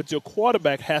 but your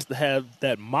quarterback has to have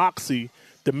that moxie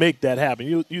to make that happen.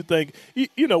 You think,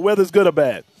 whether it's good or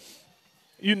bad.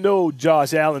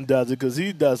 Josh Allen does it because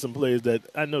he does some plays that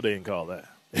I know they didn't call that.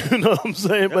 You know what I'm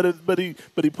saying? Yep. But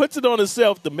he puts it on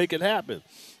himself to make it happen.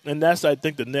 And that's, I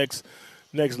think, the next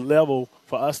level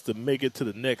for us to make it to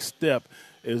the next step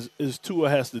is Tua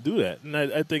has to do that. And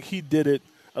I think he did it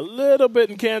a little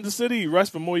bit in Kansas City. He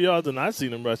rushed for more yards than I've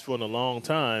seen him rush for in a long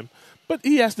time. But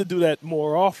he has to do that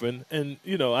more often. And,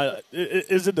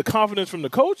 is it the confidence from the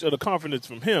coach or the confidence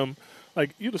from him?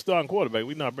 Like, you the starting quarterback.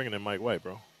 We're not bringing in Mike White,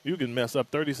 bro. You can mess up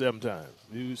 37 times.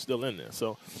 You're still in there.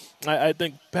 So I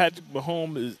think Patrick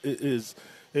Mahomes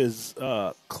is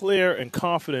clear and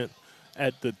confident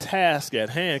at the task at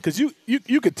hand, because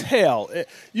you could tell,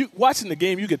 you watching the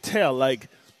game, you could tell like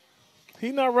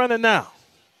he's not running now,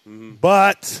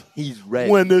 but he's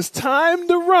ready. When it's time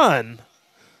to run,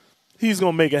 he's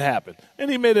gonna make it happen,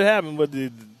 and he made it happen. But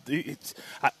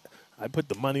I put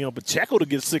the money on Pacheco to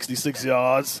get 66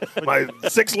 yards. My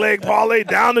 6-leg parlay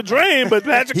down the drain, but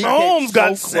Patrick Mahomes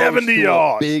got 70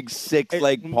 yards. Big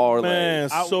 6-leg parlay. Man,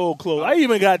 so close. I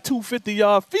even got 2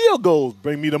 50-yard field goals.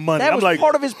 Bring me the money. That was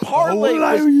part of his parlay.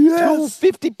 Was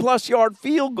 2 50-plus yard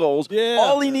field goals. Yeah.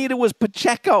 All he needed was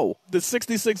Pacheco. The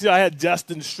 66 yard, I had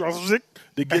Justin Struzzik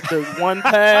to get the one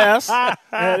pass. I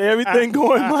had everything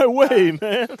going my way,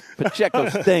 man. Pacheco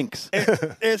stinks.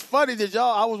 It's funny that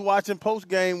I was watching post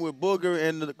game with Booger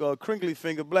and the crinkly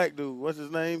finger black dude. What's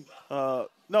his name?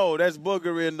 No, that's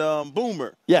Booger and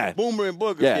Boomer. Yeah. Boomer and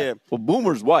Booger. Yeah. Well,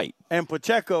 Boomer's white. And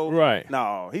Pacheco. Right.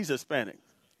 No, he's Hispanic.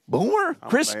 Boomer?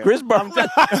 Chris Berman.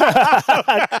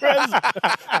 Chris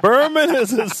Berman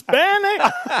is Hispanic?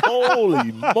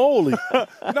 Holy moly.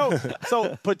 No,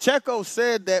 so Pacheco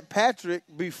said that Patrick,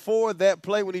 before that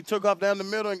play when he took off down the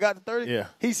middle and got to 30,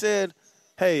 he said,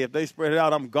 hey, if they spread it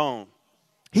out, I'm gone.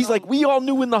 He's like, we all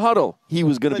knew in the huddle he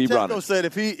was going to be running. Pacheco said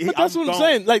if he but that's what I'm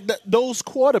saying. Like, those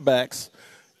quarterbacks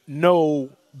know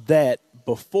that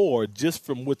before, just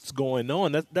from what's going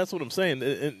on. That's what I'm saying.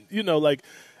 And like,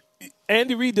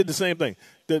 Andy Reid did the same thing.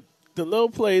 The little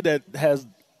play that has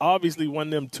obviously won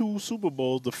them 2 Super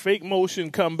Bowls, the fake motion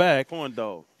comeback. Corn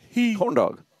dog. He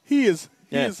has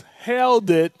held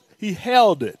it. He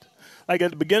held it. Like at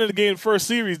the beginning of the game, first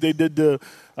series, they did the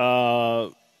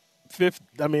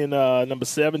number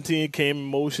 17 came in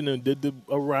motion and did the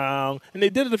around, and they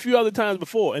did it a few other times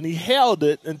before, and he held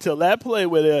it until that play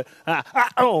where they're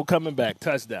coming back,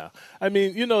 touchdown. I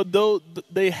mean,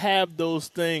 they have those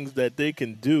things that they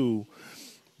can do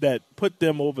that put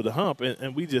them over the hump,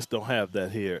 and we just don't have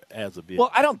that here as of yet.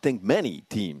 Well, I don't think many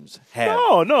teams have.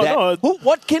 No.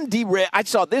 What can derail? I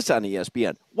saw this on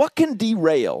ESPN. What can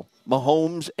derail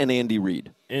Mahomes and Andy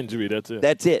Reid? Injury, that's it.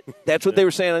 That's it. That's what they were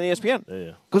saying on ESPN.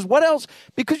 Yeah. Because what else?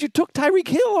 Because you took Tyreek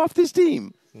Hill off this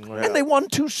team. And they won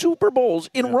 2 Super Bowls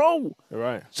in a row.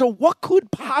 Right. So what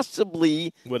could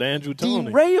possibly with Andrew Toney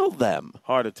derail them?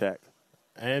 Heart attack.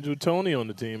 Andrew Toney on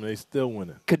the team, and they still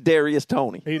winning. Kadarius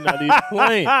Toney. He's not even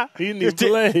playing. He didn't even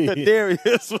play.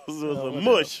 Kadarius was a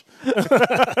mush.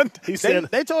 He said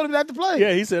they told him not to play.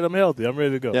 Yeah, he said, I'm healthy. I'm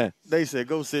ready to go. Yeah. They said,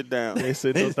 go sit down. They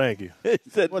said, no, thank you. He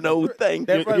said, no, thank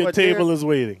you. Your table is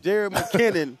waiting. Jared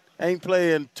McKinnon ain't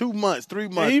playing 2 months, 3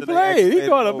 months. He played. He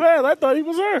caught a pass. I thought he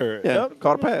was hurt. Yeah,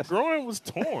 caught a pass. Groin was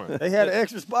torn. They had an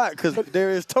extra spot because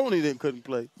Kadarius Toney couldn't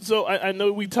play. So I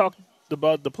know we talked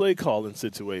about the play calling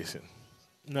situation.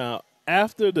 Now,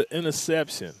 after the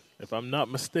interception, if I'm not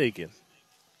mistaken,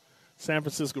 San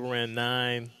Francisco ran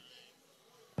 9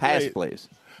 pass plays.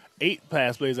 8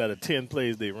 pass plays out of 10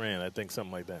 plays they ran, I think,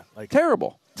 something like that. Like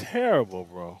Terrible,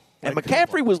 bro. And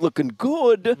McCaffrey was looking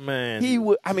good. Man, he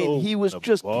was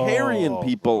just carrying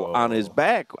people on his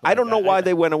back. I don't know why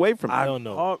they went away from him. I don't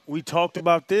know. We talked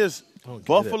about this.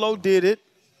 Buffalo did it.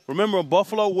 Remember,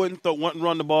 Buffalo wouldn't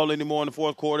run the ball anymore in the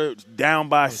fourth quarter. It was down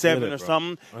by 7 or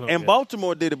something. And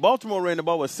Baltimore did it. Baltimore ran the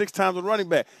ball 6 times with running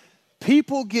back.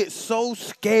 People get so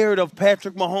scared of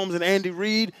Patrick Mahomes and Andy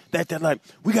Reid that they're like,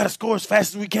 we got to score as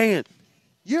fast as we can.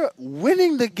 You're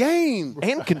winning the game.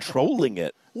 And controlling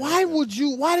it. Why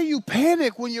do you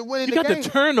panic when you're winning the game? You got the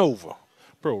turnover.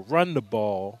 Bro, run the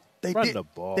ball. They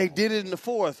They did it in the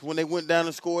fourth. When they went down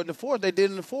and scored in the fourth, they did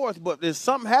it in the fourth. But there's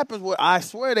something happens where I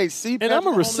swear they see and I'm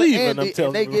a receiver, and I'm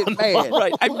telling they you, get mad.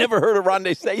 Right. I've never heard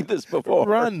Oronde say this before.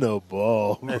 Run the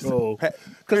ball, bro.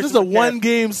 Because it's a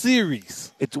one-game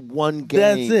series. It's one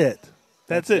game.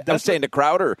 That's it. I was saying to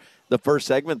Crowder the first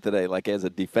segment today, like as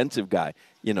a defensive guy,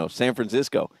 San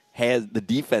Francisco the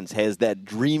defense has that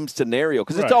dream scenario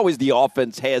because it's always the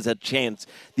offense has a chance.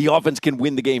 The offense can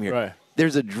win the game here. Right.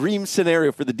 There's a dream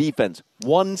scenario for the defense.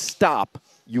 One stop,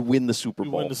 you win the Super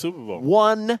Bowl.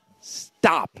 One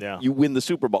stop, you win the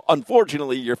Super Bowl.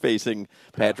 Unfortunately, you're facing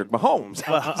Patrick Mahomes.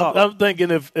 I'm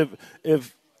thinking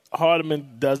if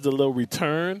Hardeman does the little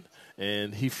return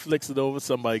and he flicks it over,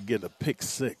 somebody get a pick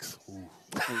 6. Ooh.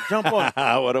 Jump on.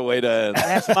 What a way to end.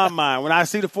 That's my mind. When I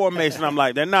see the formation, I'm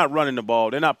like, they're not running the ball.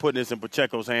 They're not putting this in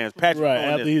Pacheco's hands.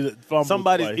 Patrick,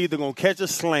 somebody's either going to catch a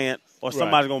slant or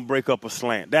somebody's going to break up a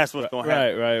slant. That's what's going to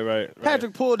happen. Right.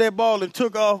 Patrick pulled that ball and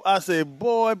took off. I said,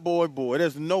 boy,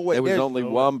 there's no way. There was only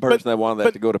one person that wanted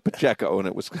that to go to Pacheco, and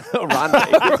it was Oronde.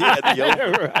 He had the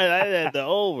over. I had the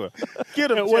over.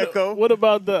 Get him, Pacheco. What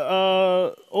about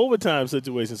the overtime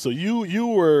situation? So you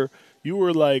were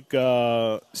like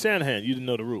Shanahan. You didn't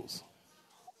know the rules.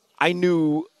 I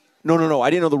knew. No. I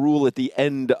didn't know the rule at the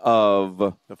end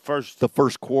of the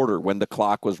first quarter when the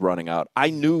clock was running out.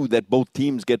 I knew that both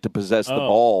teams get to possess the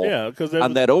ball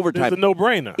on that overtime. It's a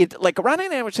no-brainer. Like Ron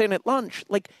and I were saying at lunch,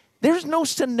 there's no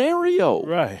scenario.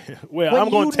 Right. Well, I'm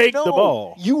going to take the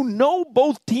ball.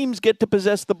 Both teams get to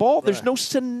possess the ball. Right. There's no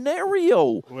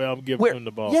scenario. Well, I'm giving him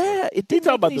the ball. Yeah, it didn't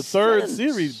talk about any the third sense.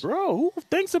 series, bro. Who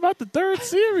thinks about the third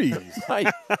series? I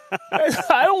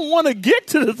don't want to get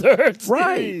to the third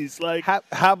series. Like,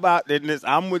 how about this?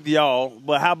 I'm with y'all,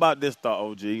 but how about this thought,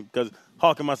 OG? Because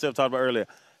Hawk and myself talked about earlier.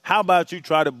 How about you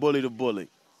try to bully the bully?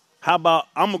 How about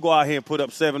I'm going to go out here and put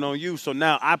up 7 on you, so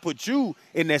now I put you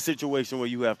in that situation where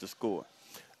you have to score.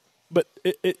 But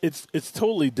it's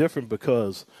totally different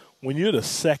because when you're the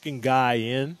second guy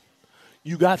in,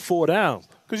 you got 4 downs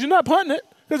because you're not punting it.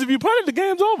 Because if you punt it, the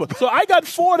game's over. So I got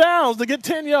 4 downs to get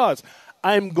 10 yards.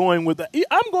 I'm going with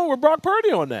Brock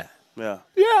Purdy on that. Yeah,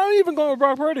 I'm even going with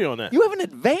Brock Purdy on that. You have an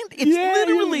advantage. It's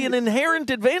literally an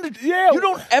inherent advantage. Yeah. You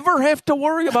don't ever have to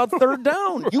worry about third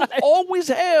down. You always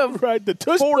have the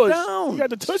tush 4 push. downs. You got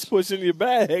the tush push in your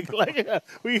bag.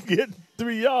 We can get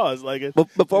 3 yards.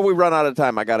 But before we run out of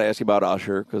time, I got to ask you about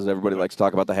Usher because everybody likes to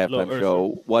talk about the halftime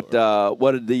show. What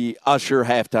did the Usher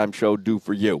halftime show do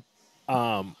for you?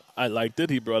 I liked it.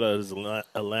 He brought out his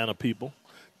Atlanta people.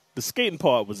 The skating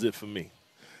part was it for me.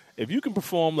 If you can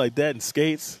perform like that in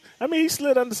skates, he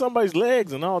slid under somebody's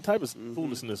legs and all type of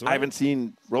foolishness. Right? I haven't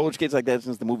seen roller skates like that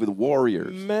since the movie The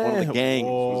Warriors. Man, one of the gangs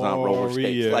was on roller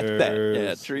skates like that.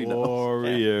 Yeah, Trina.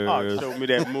 Warriors. Hawk showed me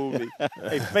that movie.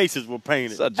 Their faces were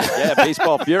painted.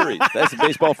 Baseball Furies. That's the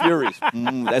Baseball Furies.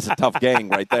 That's a tough gang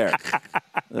right there.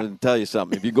 I'll tell you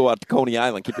something. If you go out to Coney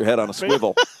Island, keep your head on a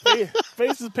swivel.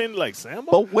 Faces painted like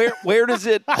Sambo. But where does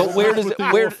it?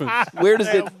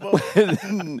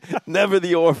 Never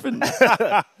the orphan.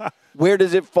 Where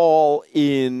does it fall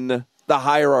in the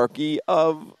hierarchy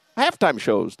of halftime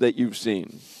shows that you've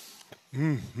seen?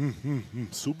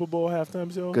 Super Bowl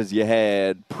halftime show? Because you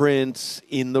had Prince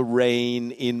in the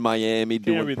rain in Miami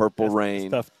doing Purple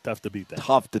Rain. It's tough to beat that.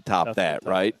 Tough to top that,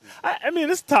 right? I mean,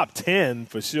 it's top 10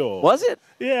 for sure. Was it?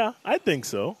 Yeah, I think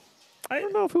so. I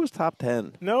don't know if it was top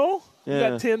 10. No? Yeah. You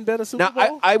got 10 better Super Now,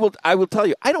 Bowl? I will tell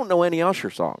you, I don't know any Usher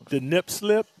songs. The Nip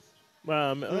Slip?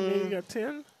 I mean, you got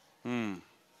 10? I mean,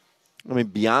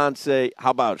 Beyonce. How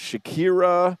about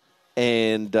Shakira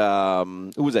and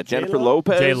who was that? Jennifer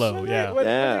Lopez? J-Lo, yeah.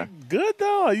 Yeah. Good,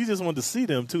 though. You just wanted to see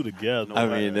them two together. I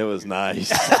mean, it was nice.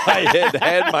 I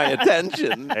had my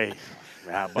attention. Hey,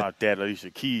 how about that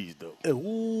Alicia Keys, though?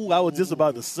 Ooh, I was just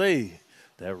about to say.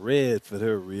 That red fit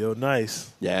her real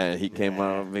nice. Yeah, he came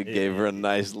out and gave her a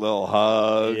nice little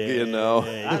hug, you know.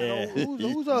 I know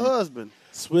who's her husband?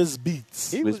 Swiss Beats.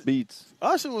 Swiss Beats.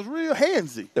 Usher was real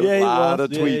handsy. There was a lot of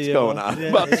tweets going on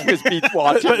about Swiss Beats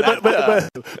watching.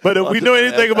 But if we know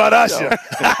anything about Usher,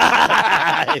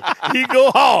 he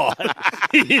go hard.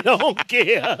 He don't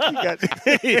care.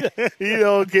 He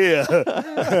don't care.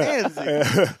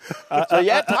 So,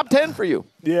 yeah, top 10 for you.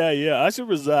 Yeah. Usher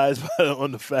resides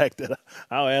on the fact that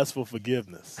I'll ask for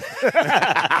forgiveness.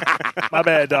 My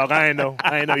bad, dog. I ain't know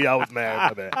y'all was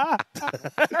married. My bad.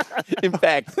 In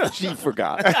fact, she forgot.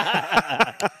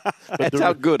 That's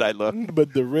how good I look.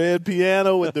 But the red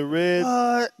piano with the red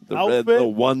outfit, the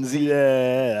onesie,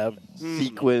 yeah,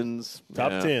 sequins,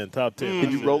 top 10.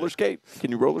 Can you roller skate?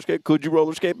 Could you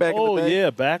roller skate back in the day? Oh yeah,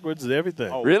 backwards and everything.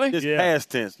 Oh, really? It's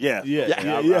past tense. Yeah.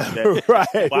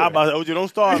 Right. Well, OG, don't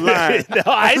start lying. No,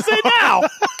 I ain't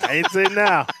say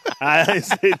now.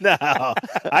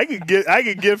 I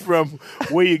can get from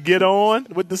where you get on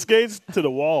with the skates to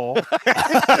the wall.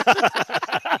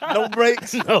 No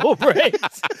brakes.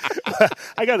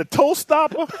 I got a toe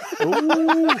stopper.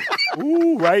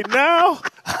 Ooh, right now.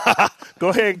 Go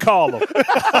ahead and call them.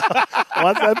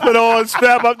 Once I put on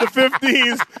strap up to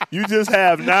 15s, you just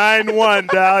have 9-1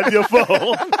 down your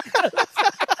phone.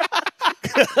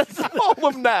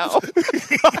 Call them now.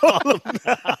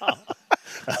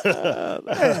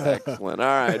 That's excellent. All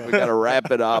right, we got to wrap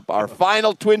it up. Our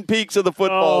final Twin Peaks of the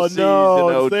football season.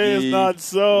 No, OG. say it's not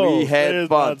so. We had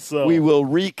fun. So. We will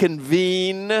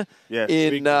reconvene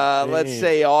in, let's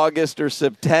say, August or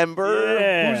September.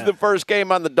 Yeah. Who's the first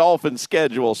game on the Dolphins'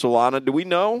 schedule, Solana? Do we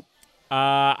know?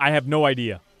 I have no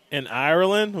idea. In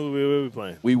Ireland, who are we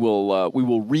playing? We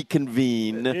will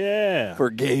reconvene for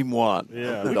game one.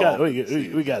 Yeah,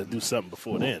 we got to do something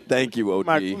before then. Thank you,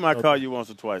 OG. We might call you once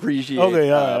or twice. Appreciate everything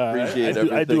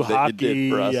that hockey,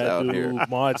 you did for us out here.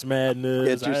 March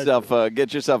Madness. Get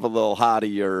yourself a little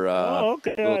hottie or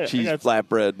little cheese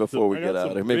flatbread before we get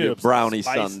out here. Maybe a brownie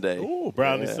sundae. Ooh,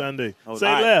 brownie sundae.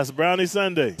 Say less, brownie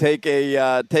sundae. Take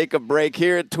a break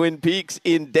here at Twin Peaks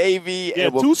in Davie,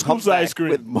 and we'll 2 come scoops back ice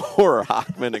cream with more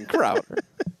Hockman and Crowder.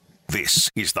 This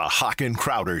is the Hawk and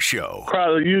Crowder Show.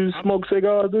 Crowder, you smoke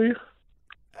cigars, do you?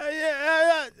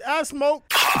 Yeah, I smoke.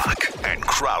 Hawk and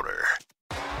Crowder.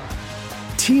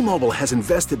 T-Mobile has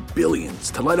invested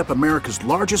billions to light up America's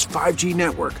largest 5G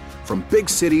network, from big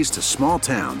cities to small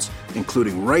towns,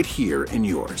 including right here in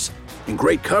yours. And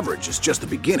great coverage is just the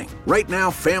beginning. Right now,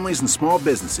 families and small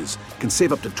businesses can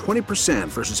save up to 20%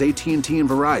 versus AT&T and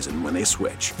Verizon when they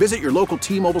switch. Visit your local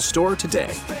T-Mobile store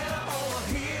today.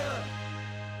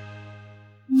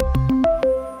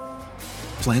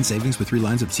 Plan savings with 3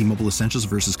 lines of T-Mobile Essentials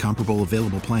versus comparable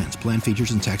available plans. Plan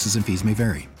features and taxes and fees may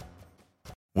vary.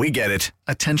 We get it.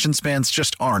 Attention spans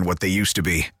just aren't what they used to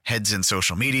be. Heads in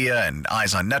social media and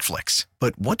eyes on Netflix.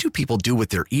 But what do people do with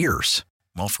their ears?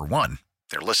 Well, for one,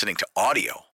 they're listening to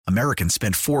audio. Americans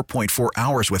spend 4.4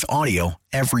 hours with audio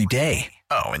every day.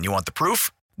 Oh, and you want the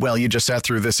proof? Well, you just sat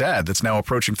through this ad that's now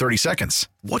approaching 30 seconds.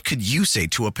 What could you say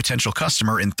to a potential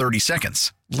customer in 30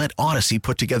 seconds? Let Odyssey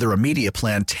put together a media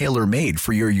plan tailor-made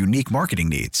for your unique marketing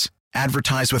needs.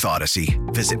 Advertise with Odyssey.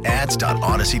 Visit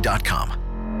ads.odyssey.com.